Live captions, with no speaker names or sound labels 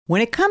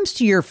When it comes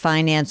to your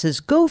finances,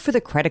 go for the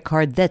credit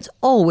card that's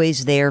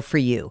always there for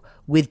you.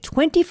 With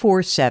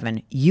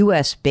 24/7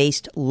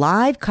 U.S.-based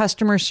live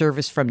customer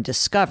service from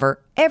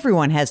Discover,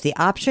 everyone has the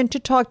option to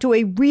talk to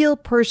a real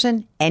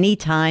person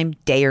anytime,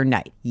 day or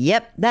night.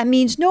 Yep, that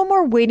means no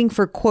more waiting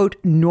for, quote,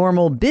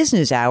 normal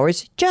business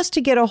hours just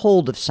to get a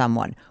hold of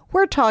someone.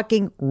 We're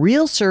talking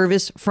real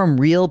service from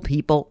real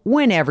people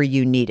whenever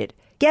you need it.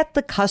 Get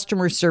the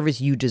customer service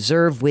you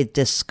deserve with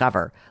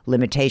Discover.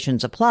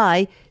 Limitations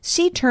apply.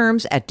 See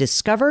terms at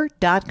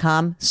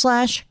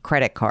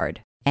discover.com/credit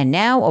card. And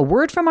now a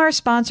word from our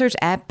sponsors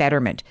at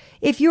Betterment.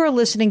 If you're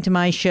listening to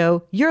my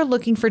show, you're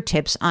looking for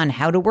tips on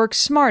how to work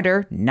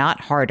smarter,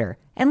 not harder.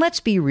 And let's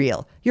be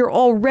real, you're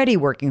already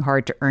working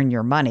hard to earn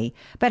your money.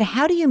 But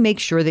how do you make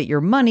sure that your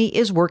money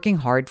is working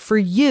hard for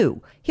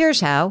you?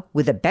 Here's how.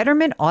 With a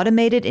Betterment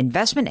automated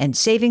investment and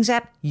savings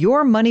app,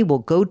 your money will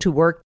go to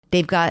work.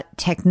 They've got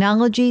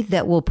technology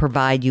that will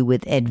provide you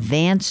with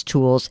advanced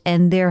tools,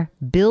 and they're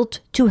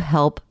built to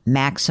help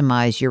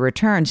maximize your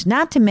returns,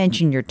 not to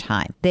mention your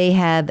time. They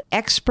have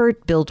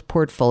expert-built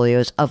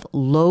portfolios of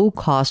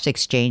low-cost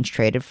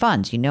exchange-traded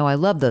funds. You know I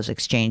love those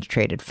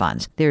exchange-traded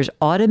funds. There's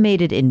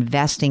automated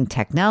investing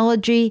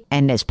technology,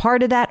 and as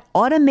part of that,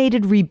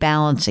 automated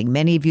rebalancing.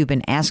 Many of you have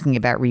been asking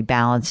about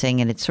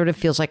rebalancing, and it sort of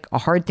feels like a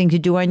hard thing to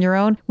do on your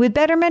own. With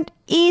Betterment,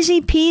 easy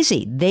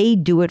peasy. They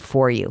do it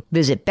for you.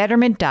 Visit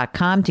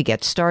Betterment.com to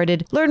get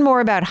started. Learn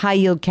more about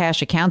high-yield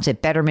cash accounts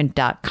at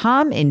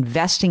Betterment.com.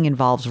 Investing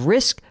involves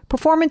risk.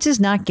 Performance is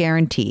not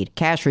guaranteed.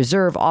 Cash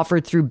reserve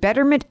offered through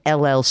Betterment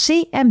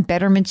LLC and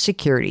Betterment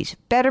Securities.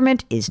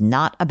 Betterment is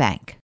not a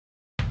bank.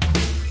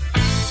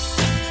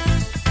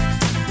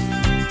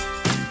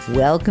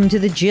 Welcome to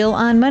the Jill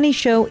on Money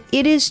Show.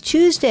 It is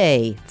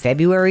Tuesday,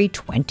 February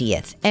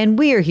 20th, and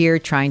we are here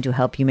trying to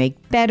help you make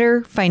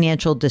better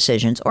financial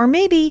decisions, or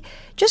maybe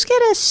just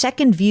get a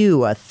second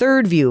view, a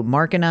third view.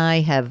 Mark and I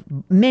have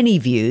many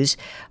views.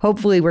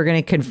 Hopefully, we're going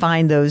to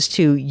confine those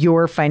to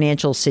your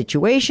financial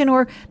situation,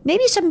 or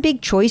maybe some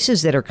big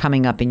choices that are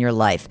coming up in your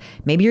life.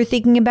 Maybe you're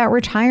thinking about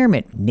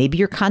retirement. Maybe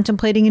you're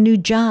contemplating a new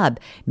job.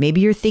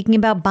 Maybe you're thinking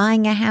about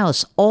buying a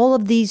house. All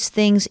of these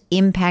things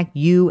impact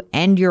you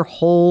and your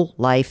whole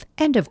life.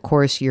 And of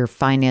course, your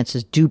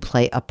finances do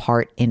play a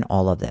part in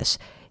all of this.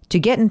 To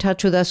get in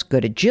touch with us, go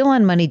to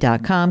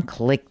JillOnMoney.com,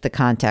 click the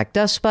Contact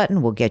Us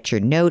button. We'll get your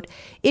note.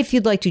 If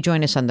you'd like to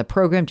join us on the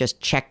program,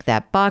 just check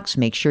that box.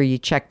 Make sure you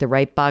check the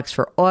right box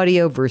for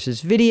audio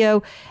versus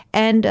video.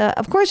 And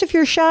of course, if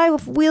you're shy,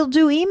 we'll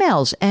do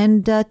emails.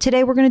 And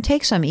today we're going to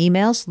take some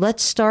emails.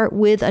 Let's start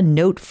with a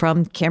note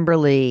from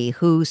Kimberly,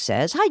 who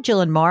says, "Hi, Jill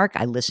and Mark.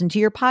 I listened to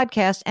your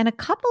podcast, and a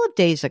couple of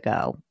days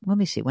ago, let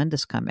me see, when did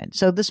this come in?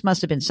 So this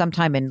must have been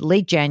sometime in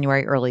late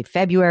January, early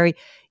February.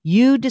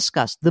 You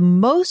discussed the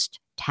most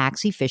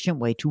tax-efficient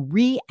way to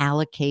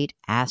reallocate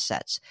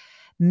assets.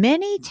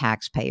 Many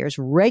taxpayers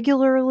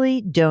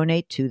regularly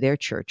donate to their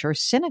church or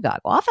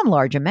synagogue, often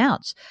large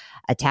amounts.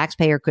 A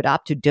taxpayer could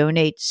opt to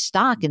donate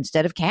stock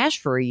instead of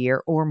cash for a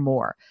year or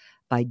more.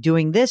 By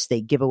doing this, they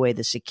give away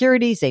the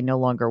securities they no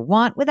longer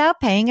want without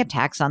paying a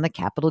tax on the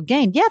capital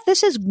gain. Yeah,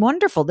 this is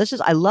wonderful.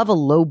 I love a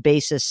low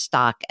basis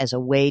stock as a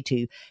way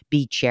to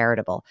be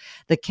charitable.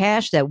 The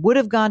cash that would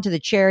have gone to the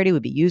charity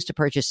would be used to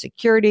purchase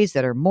securities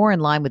that are more in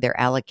line with their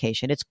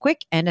allocation. It's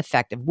quick and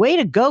effective. Way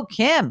to go,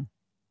 Kim.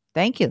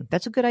 Thank you.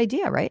 That's a good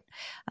idea, right?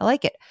 I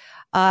like it.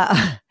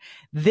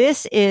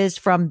 This is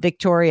from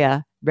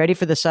Victoria. Ready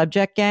for the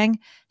subject, gang?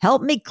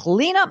 Help me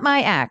clean up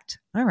my act.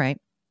 All right.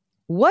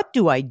 What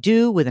do I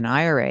do with an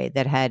IRA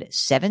that had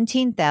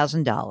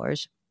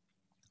 $17,000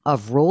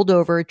 of rolled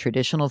over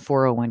traditional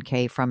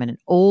 401k from an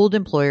old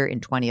employer in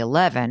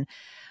 2011,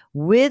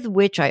 with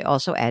which I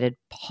also added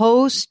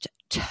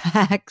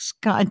post-tax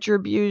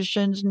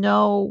contributions?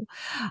 No.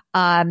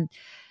 I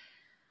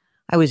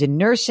was in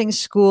nursing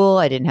school.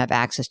 I didn't have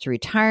access to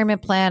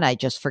retirement plan. I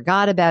just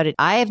forgot about it.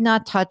 I have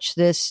not touched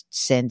this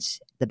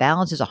since. The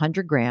balance is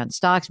 $100,000,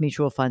 stocks,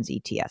 mutual funds,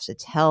 ETFs.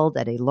 It's held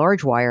at a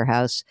large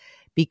wirehouse.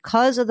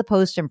 Because of the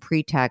post and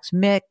pre-tax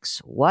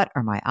mix, what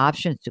are my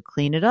options to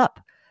clean it up?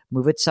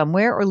 Move it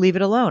somewhere or leave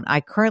it alone?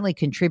 I currently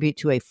contribute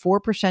to a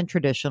 4%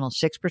 traditional,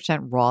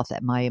 6% Roth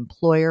at my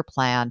employer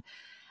plan,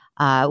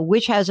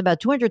 which has about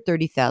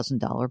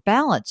 $230,000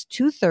 balance.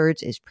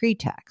 2/3 is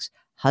pre-tax.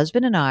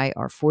 Husband and I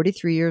are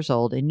 43 years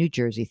old in New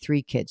Jersey,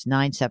 3 kids,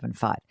 9, 7,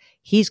 5.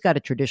 He's got a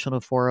traditional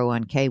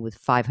 401k with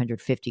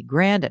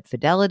 $550,000 at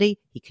Fidelity.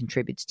 He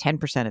contributes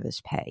 10% of his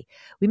pay.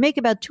 We make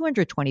about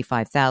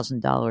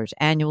 $225,000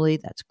 annually.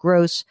 That's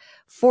gross.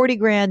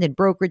 $40,000 in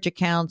brokerage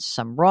accounts,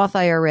 some Roth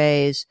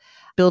IRAs,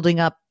 building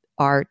up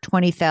our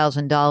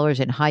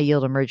 $20,000 in high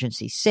yield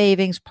emergency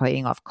savings,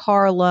 paying off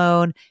car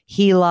loan,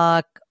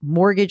 HELOC,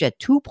 mortgage at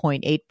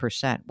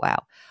 2.8%.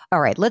 Wow. All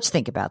right, let's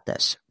think about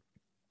this.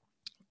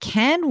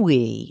 Can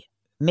we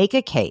make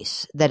a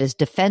case that is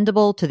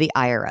defendable to the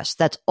IRS?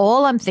 That's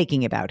all I'm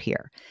thinking about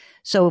here.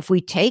 So if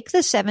we take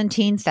the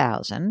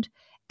 $17,000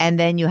 and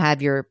then you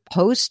have your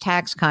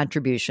post-tax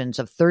contributions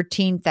of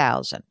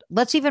 $13,000,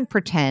 let's even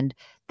pretend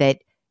that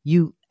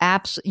you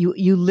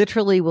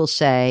literally will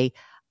say,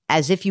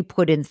 as if you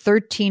put in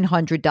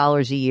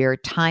 $1,300 a year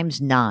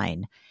times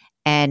 9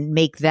 and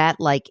make that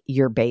like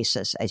your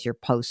basis as your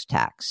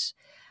post-tax.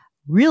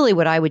 Really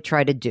what I would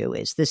try to do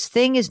is this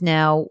thing is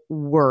now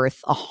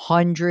worth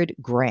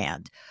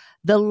 $100,000.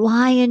 The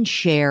lion's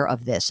share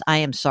of this, I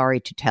am sorry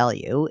to tell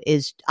you,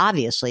 is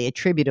obviously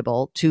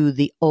attributable to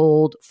the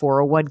old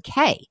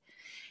 401k.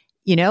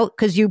 You know,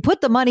 because you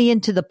put the money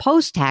into the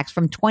post-tax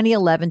from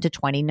 2011 to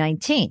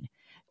 2019.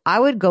 I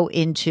would go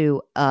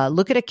into,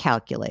 look at a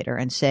calculator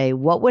and say,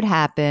 what would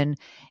happen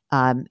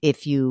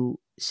if you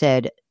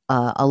said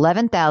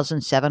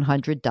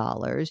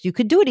 $11,700? You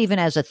could do it even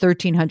as a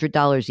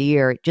 $1,300 a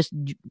year. Just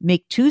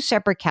make two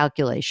separate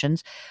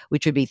calculations,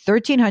 which would be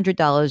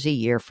 $1,300 a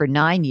year for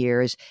 9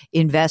 years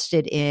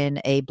invested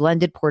in a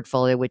blended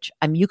portfolio, which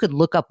you could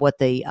look up what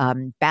the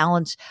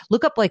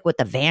look up like what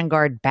the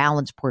Vanguard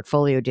Balance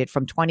portfolio did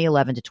from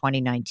 2011 to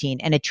 2019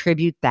 and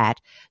attribute that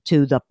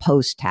to the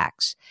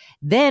post-tax.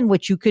 Then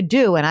what you could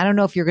do, and I don't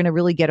know if you're going to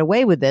really get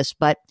away with this,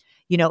 but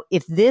you know,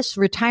 if this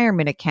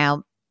retirement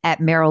account at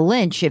Merrill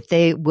Lynch, if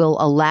they will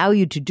allow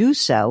you to do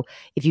so,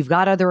 if you've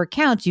got other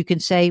accounts, you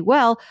can say,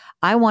 well,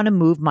 I want to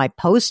move my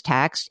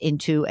post-tax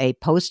into a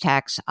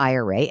post-tax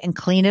IRA and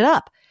clean it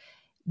up.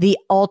 The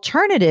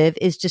alternative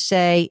is to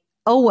say,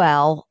 oh,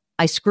 well,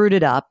 I screwed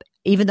it up.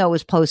 Even though it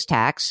was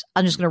post-tax,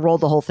 I'm just going to roll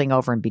the whole thing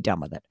over and be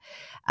done with it.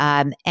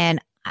 And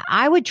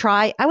I would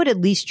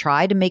at least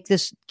try to make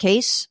this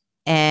case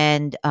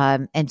and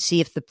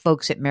see if the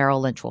folks at Merrill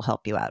Lynch will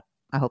help you out.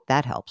 I hope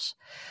that helps.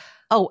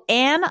 Oh,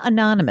 Anne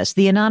Anonymous,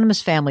 the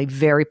Anonymous family,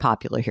 very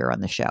popular here on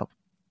the show.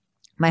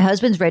 My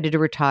husband's ready to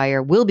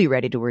retire, will be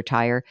ready to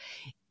retire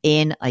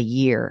in a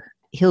year.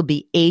 He'll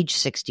be age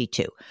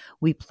 62.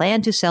 We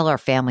plan to sell our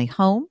family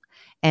home,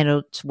 and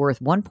it's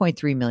worth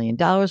 $1.3 million.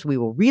 We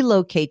will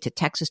relocate to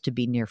Texas to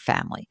be near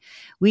family.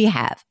 We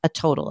have a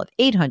total of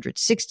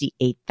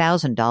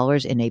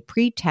 $868,000 in a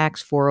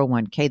pre-tax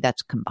 401k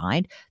that's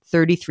combined,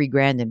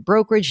 $33,000 in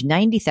brokerage,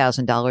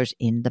 $90,000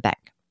 in the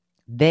bank.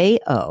 They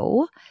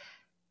owe...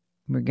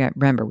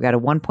 Remember, we got a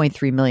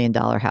 $1.3 million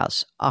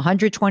house,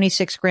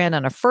 $126,000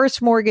 on a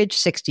first mortgage,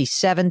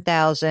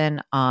 $67,000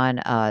 on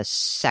a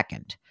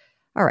second.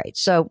 All right.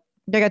 So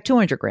they got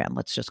 $200,000.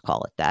 Let's just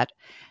call it that.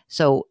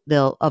 So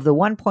they'll, of the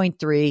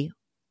 1.3,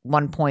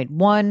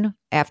 1.1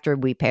 after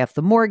we pay off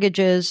the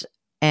mortgages.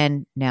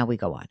 And now we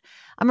go on.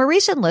 I'm a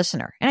recent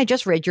listener and I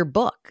just read your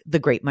book, The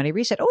Great Money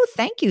Reset. Oh,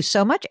 thank you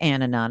so much,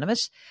 Ann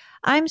Anonymous.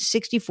 I'm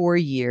 64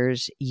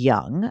 years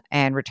young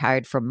and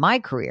retired from my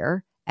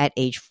career at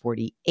age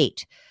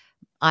 48.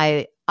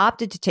 I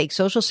opted to take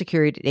Social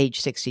Security at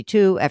age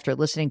 62 after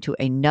listening to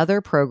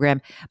another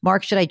program.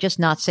 Mark, should I just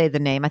not say the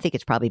name? I think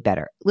it's probably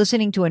better.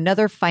 Listening to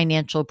another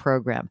financial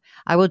program.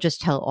 I will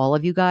just tell all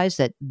of you guys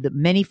that the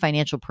many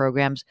financial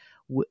programs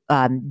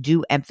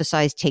do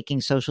emphasize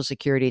taking Social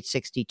Security at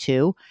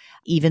 62,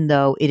 even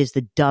though it is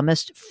the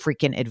dumbest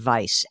freaking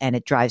advice and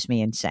it drives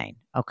me insane.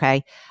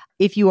 Okay.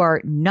 If you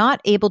are not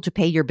able to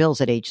pay your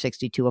bills at age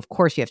 62, of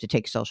course you have to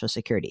take Social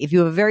Security. If you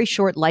have a very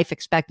short life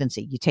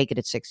expectancy, you take it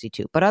at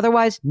 62. But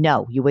otherwise,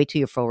 no, you wait till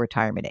your full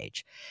retirement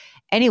age.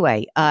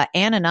 Anyway,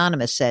 Ann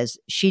Anonymous says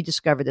she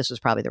discovered this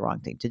was probably the wrong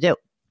thing to do.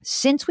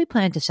 Since we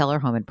plan to sell our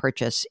home and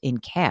purchase in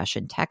cash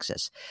in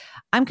Texas,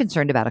 I'm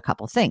concerned about a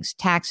couple of things.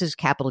 Taxes,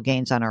 capital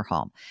gains on our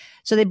home.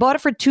 So they bought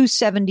it for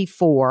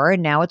 $274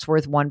 and now it's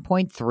worth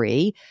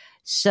 $1.3.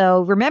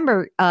 So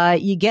remember,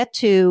 you get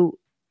to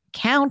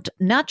count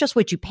not just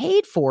what you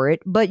paid for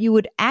it, but you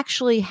would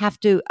actually have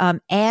to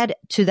add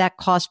to that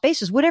cost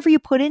basis whatever you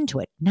put into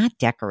it, not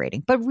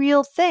decorating, but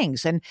real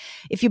things. And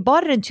if you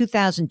bought it in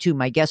 2002,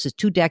 my guess is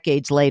 2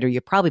 decades later, you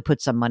probably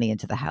put some money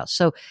into the house.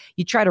 So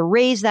you try to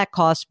raise that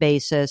cost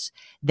basis.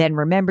 Then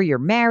remember, you're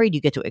married.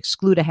 You get to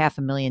exclude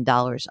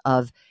 $500,000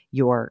 of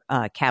your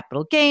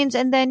capital gains.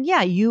 And then,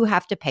 yeah, you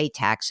have to pay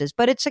taxes,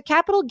 but it's a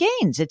capital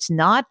gains. It's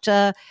not,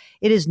 it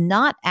is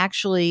not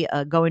actually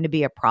going to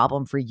be a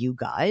problem for you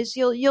guys.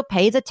 You'll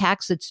pay the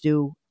tax that's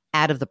due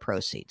out of the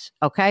proceeds.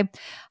 Okay.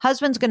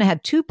 Husband's going to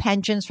have 2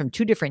 pensions from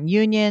 2 different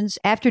unions.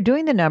 After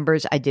doing the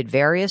numbers, I did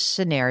various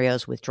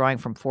scenarios withdrawing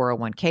from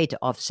 401k to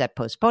offset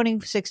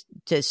postponing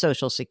to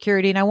Social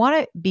Security. And I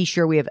want to be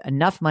sure we have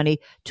enough money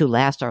to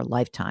last our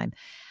lifetime.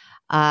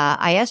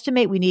 I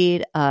estimate we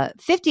need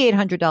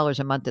 $5,800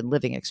 a month in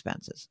living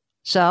expenses.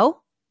 So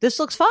this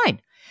looks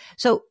fine.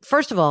 So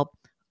first of all,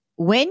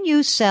 when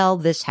you sell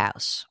this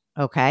house,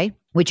 okay,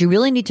 what you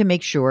really need to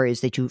make sure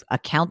is that you've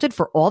accounted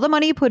for all the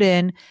money you put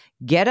in,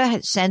 get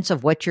a sense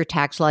of what your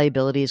tax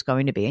liability is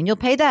going to be, and you'll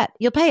pay that.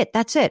 You'll pay it.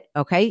 That's it.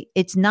 Okay.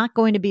 It's not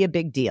going to be a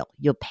big deal.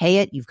 You'll pay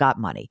it. You've got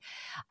money.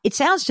 It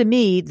sounds to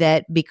me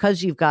that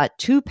because you've got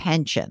 2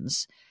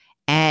 pensions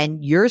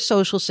and your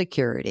Social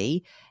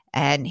Security,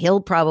 and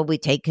he'll probably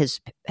take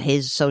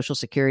his Social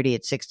Security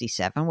at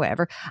 67,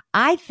 whatever.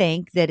 I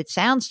think that it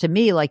sounds to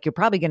me like you're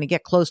probably going to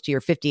get close to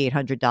your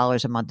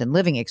 $5,800 a month in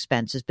living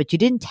expenses, but you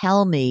didn't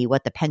tell me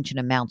what the pension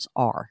amounts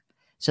are.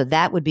 So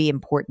that would be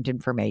important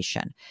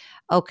information.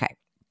 Okay.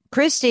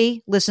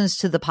 Christy listens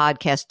to the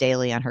podcast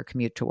daily on her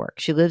commute to work.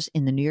 She lives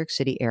in the New York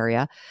City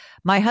area.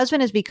 My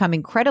husband has become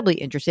incredibly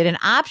interested in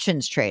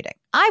options trading.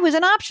 I was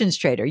an options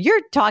trader.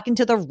 You're talking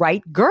to the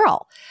right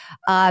girl.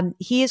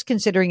 He is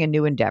considering a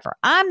new endeavor.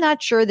 I'm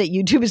not sure that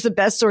YouTube is the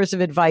best source of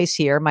advice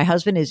here. My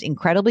husband is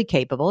incredibly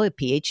capable, a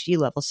PhD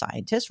level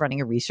scientist running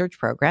a research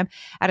program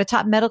at a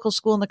top medical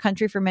school in the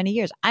country for many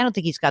years. I don't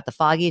think he's got the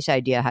foggiest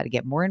idea how to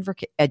get more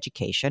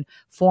education,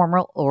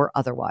 formal or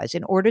otherwise,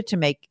 in order to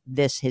make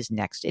this his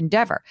next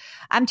endeavor.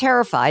 I'm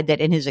terrified that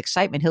in his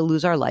excitement, he'll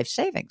lose our life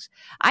savings.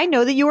 I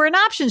know that you were an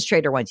options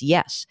trader once.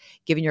 Yes.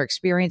 Given your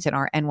experience in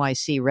our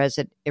NYC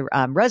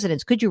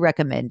residence, could you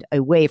recommend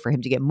a way for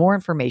him to get more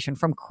information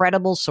from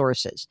credible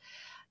sources?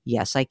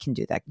 Yes, I can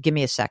do that. Give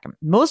me a second.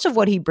 Most of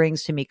what he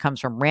brings to me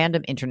comes from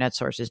random internet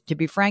sources. To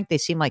be frank, they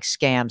seem like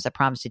scams that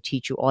promise to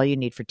teach you all you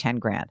need for 10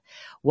 grand.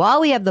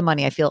 While we have the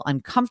money, I feel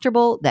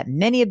uncomfortable that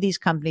many of these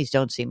companies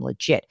don't seem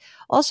legit.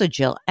 Also,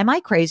 Jill, am I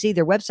crazy?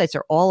 Their websites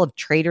are all of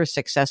trader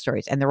success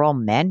stories and they're all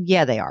men.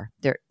 Yeah, they are.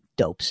 They're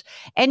dopes.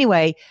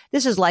 Anyway,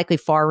 this is likely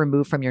far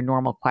removed from your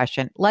normal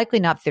question, likely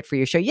not fit for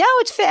your show. Yeah,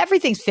 it's fit.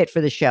 Everything's fit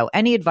for the show.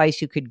 Any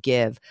advice you could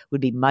give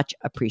would be much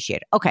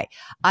appreciated. Okay,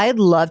 I'd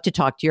love to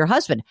talk to your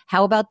husband.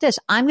 How about this?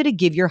 I'm going to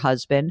give your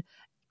husband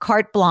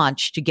carte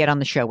blanche to get on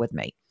the show with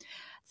me.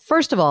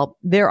 First of all,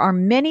 there are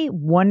many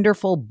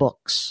wonderful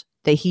books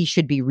that he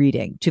should be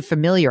reading to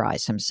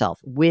familiarize himself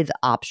with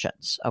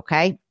options,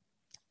 okay?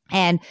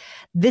 And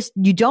this,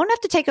 you don't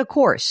have to take a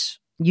course.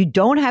 You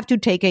don't have to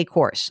take a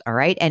course, all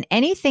right? And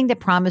anything that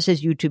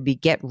promises you to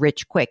get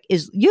rich quick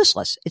is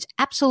useless. It's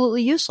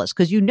absolutely useless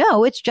because you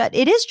know it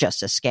is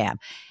just a scam.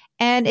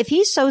 And if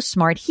he's so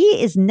smart,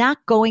 he is not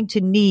going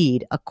to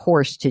need a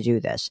course to do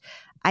this.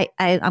 Hold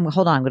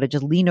on. I'm going to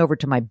just lean over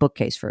to my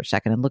bookcase for a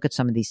second and look at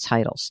some of these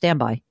titles. Stand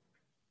by.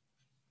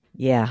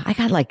 Yeah, I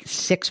got like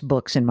 6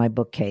 books in my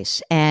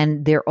bookcase,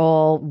 and they're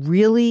all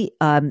really,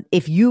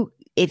 if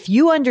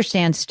you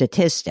understand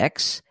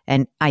statistics,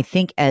 and I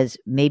think as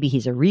maybe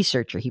he's a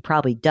researcher, he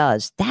probably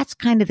does, that's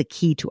kind of the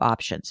key to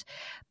options.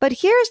 But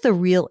here's the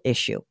real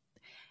issue.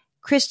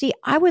 Christy,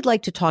 I would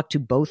like to talk to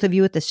both of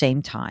you at the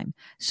same time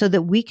so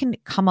that we can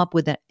come up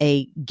with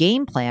a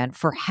game plan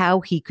for how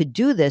he could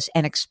do this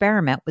and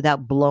experiment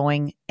without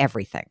blowing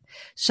everything.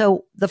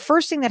 So the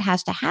first thing that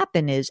has to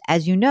happen is,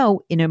 as you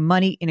know, in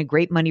a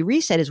great money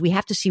reset, is we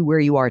have to see where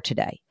you are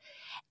today.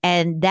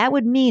 And that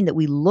would mean that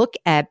we look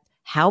at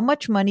how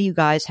much money you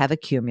guys have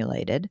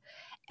accumulated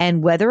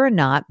and whether or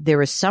not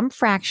there is some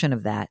fraction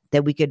of that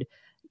we could,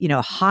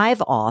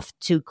 hive off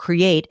to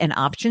create an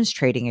options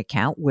trading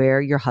account where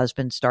your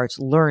husband starts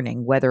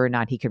learning whether or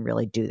not he can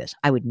really do this.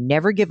 I would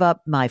never give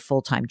up my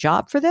full-time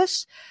job for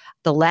this.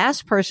 The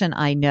last person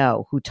I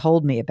know who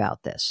told me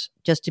about this,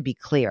 just to be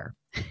clear,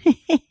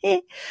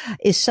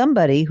 is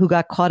somebody who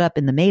got caught up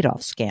in the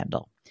Madoff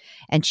scandal.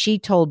 And she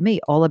told me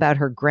all about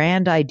her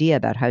grand idea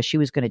about how she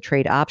was going to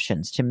trade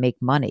options to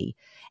make money.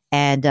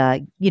 And,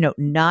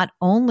 not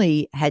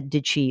only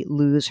did she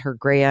lose her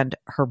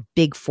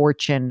big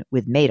fortune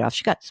with Madoff,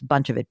 she got a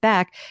bunch of it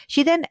back.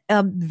 She then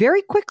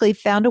very quickly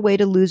found a way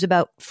to lose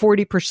about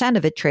 40%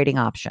 of it trading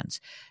options.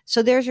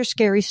 So there's your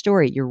scary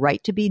story. You're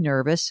right to be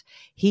nervous.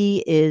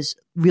 He is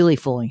really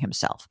fooling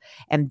himself.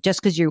 And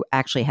just because you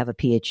actually have a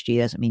PhD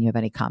doesn't mean you have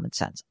any common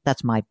sense.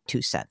 That's my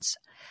 2 cents.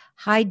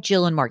 Hi,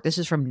 Jill and Mark. This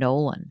is from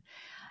Nolan.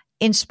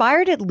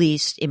 Inspired at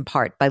least in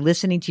part by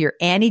listening to your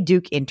Annie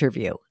Duke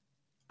interview,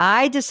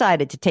 I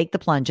decided to take the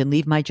plunge and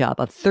leave my job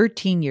of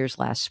 13 years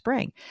last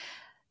spring.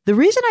 The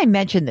reason I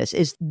mention this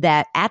is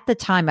that at the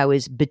time I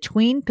was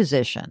between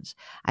positions.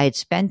 I had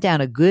spent down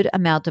a good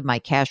amount of my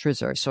cash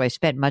reserves, so I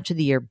spent much of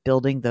the year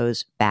building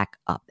those back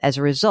up. As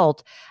a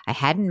result, I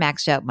hadn't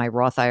maxed out my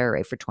Roth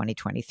IRA for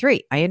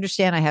 2023. I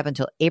understand I have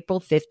until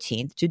April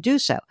 15th to do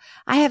so.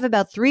 I have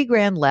about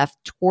 $3,000 left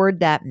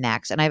toward that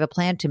max, and I have a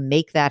plan to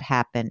make that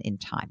happen in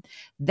time.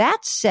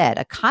 That said,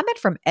 a comment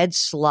from Ed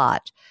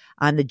Slott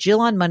on the Jill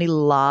on Money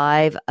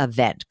live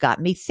event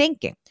got me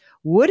thinking.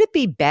 Would it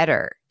be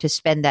better to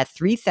spend that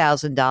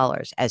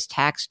 $3,000 as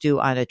tax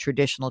due on a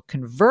traditional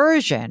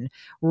conversion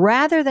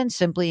rather than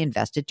simply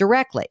invest it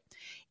directly?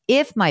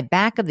 If my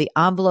back of the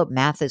envelope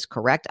math is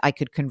correct, I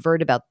could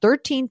convert about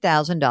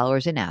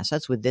 $13,000 in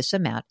assets with this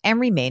amount and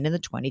remain in the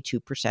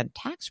 22%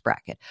 tax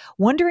bracket.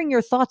 Wondering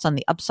your thoughts on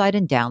the upside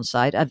and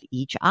downside of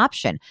each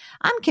option.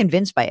 I'm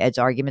convinced by Ed's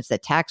arguments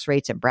that tax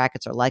rates and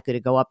brackets are likely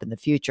to go up in the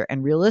future,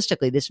 and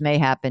realistically, this may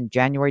happen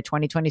January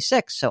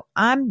 2026. So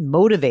I'm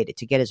motivated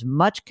to get as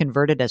much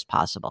converted as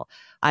possible.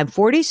 I'm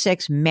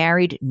 46,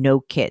 married, no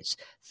kids,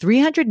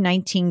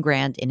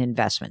 $319,000 in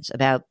investments,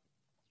 about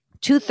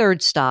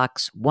 2/3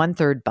 stocks,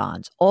 1/3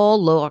 bonds,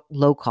 all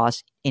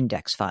low-cost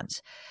index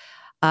funds.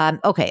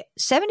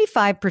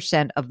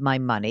 75% of my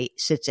money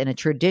sits in a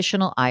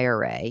traditional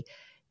IRA,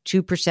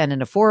 2%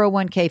 in a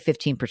 401k,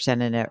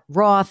 15% in a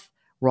Roth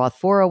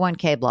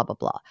 401k, blah, blah,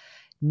 blah.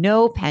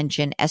 No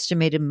pension,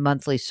 estimated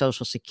monthly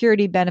Social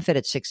Security benefit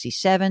at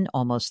 67,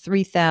 almost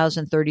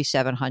 3,000,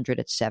 3,700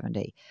 at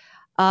 70.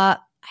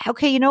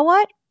 Okay, you know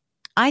what?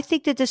 I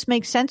think that this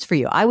makes sense for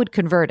you. I would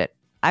convert it.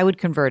 I would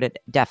convert it,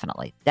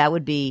 definitely. That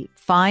would be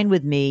fine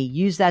with me.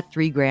 Use that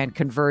 $3,000,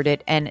 convert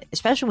it. And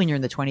especially when you're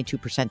in the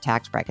 22%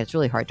 tax bracket, it's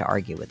really hard to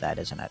argue with that,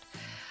 isn't it?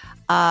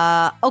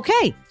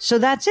 Okay, so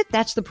that's it.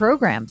 That's the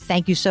program.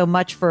 Thank you so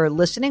much for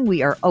listening.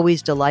 We are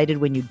always delighted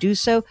when you do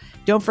so.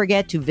 Don't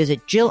forget to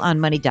visit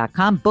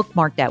JillOnMoney.com,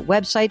 bookmark that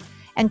website,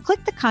 and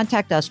click the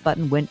Contact Us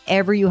button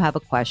whenever you have a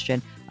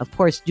question. Of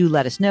course, do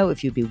let us know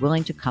if you'd be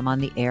willing to come on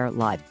the air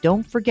live.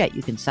 Don't forget,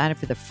 you can sign up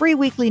for the free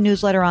weekly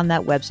newsletter on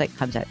that website.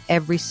 Comes out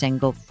every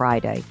single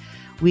Friday.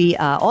 We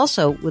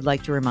also would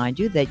like to remind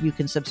you that you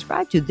can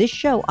subscribe to this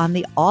show on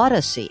the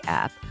Odyssey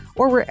app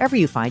or wherever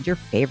you find your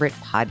favorite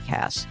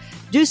podcasts.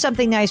 Do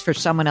something nice for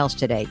someone else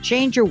today.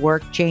 Change your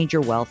work, change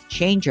your wealth,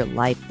 change your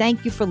life.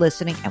 Thank you for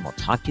listening, and we'll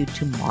talk to you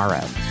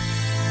tomorrow.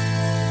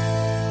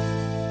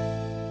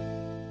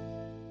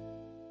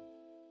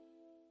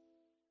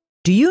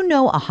 Do you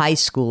know a high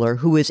schooler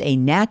who is a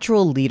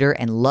natural leader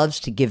and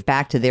loves to give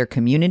back to their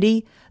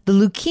community? The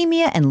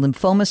Leukemia and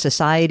Lymphoma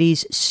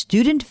Society's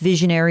Student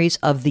Visionaries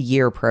of the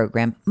Year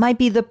program might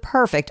be the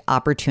perfect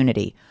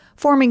opportunity.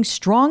 Forming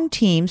strong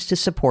teams to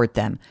support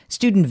them,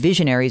 Student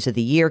Visionaries of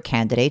the Year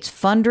candidates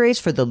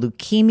fundraise for the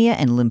Leukemia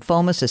and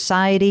Lymphoma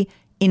Society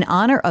in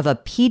honor of a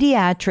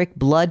pediatric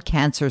blood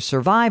cancer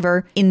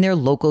survivor in their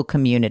local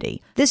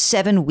community. This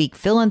 7-week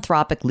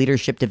philanthropic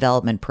leadership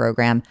development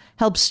program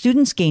helps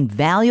students gain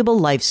valuable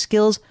life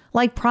skills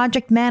like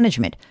project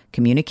management,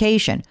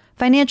 communication,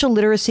 financial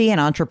literacy,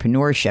 and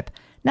entrepreneurship.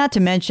 Not to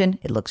mention,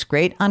 it looks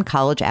great on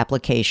college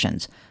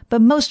applications.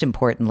 But most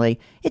importantly,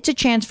 it's a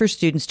chance for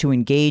students to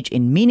engage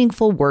in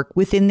meaningful work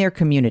within their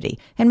community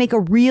and make a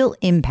real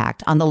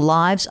impact on the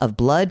lives of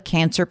blood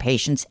cancer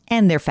patients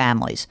and their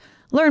families.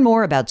 Learn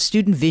more about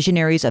Student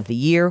Visionaries of the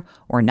Year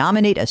or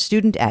nominate a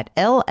student at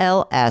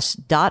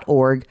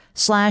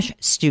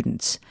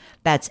lls.org/students.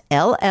 That's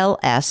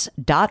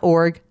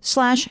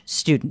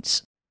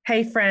lls.org/students.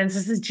 Hey friends,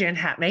 this is Jen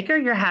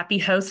Hatmaker, your happy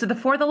host of the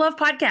For the Love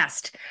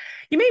podcast.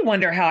 You may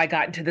wonder how I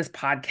got into this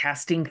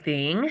podcasting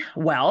thing.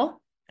 Well,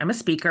 I'm a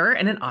speaker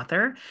and an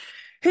author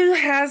who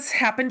has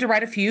happened to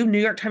write a few New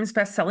York Times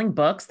bestselling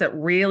books that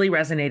really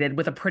resonated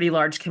with a pretty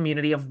large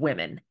community of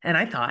women. And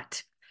I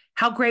thought,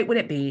 how great would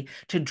it be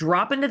to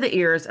drop into the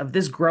ears of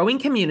this growing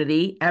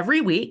community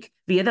every week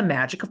via the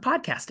magic of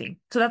podcasting?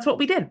 So that's what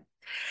we did.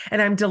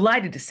 And I'm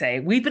delighted to say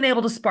we've been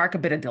able to spark a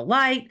bit of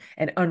delight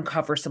and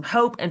uncover some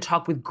hope and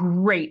talk with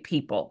great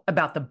people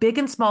about the big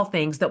and small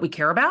things that we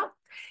care about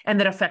and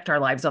that affect our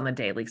lives on the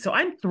daily. So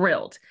I'm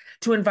thrilled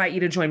to invite you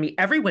to join me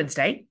every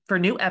Wednesday for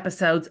new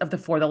episodes of the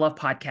For the Love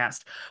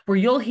podcast, where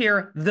you'll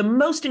hear the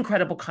most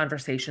incredible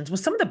conversations with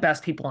some of the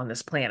best people on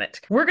this planet.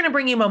 We're going to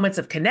bring you moments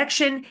of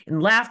connection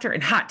and laughter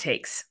and hot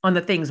takes on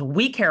the things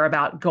we care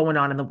about going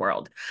on in the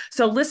world.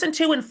 So listen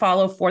to and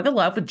follow For the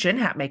Love with Jen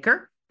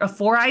Hatmaker, a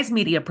Four Eyes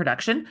Media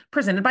production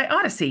presented by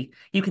Odyssey.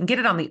 You can get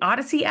it on the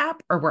Odyssey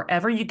app or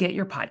wherever you get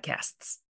your podcasts.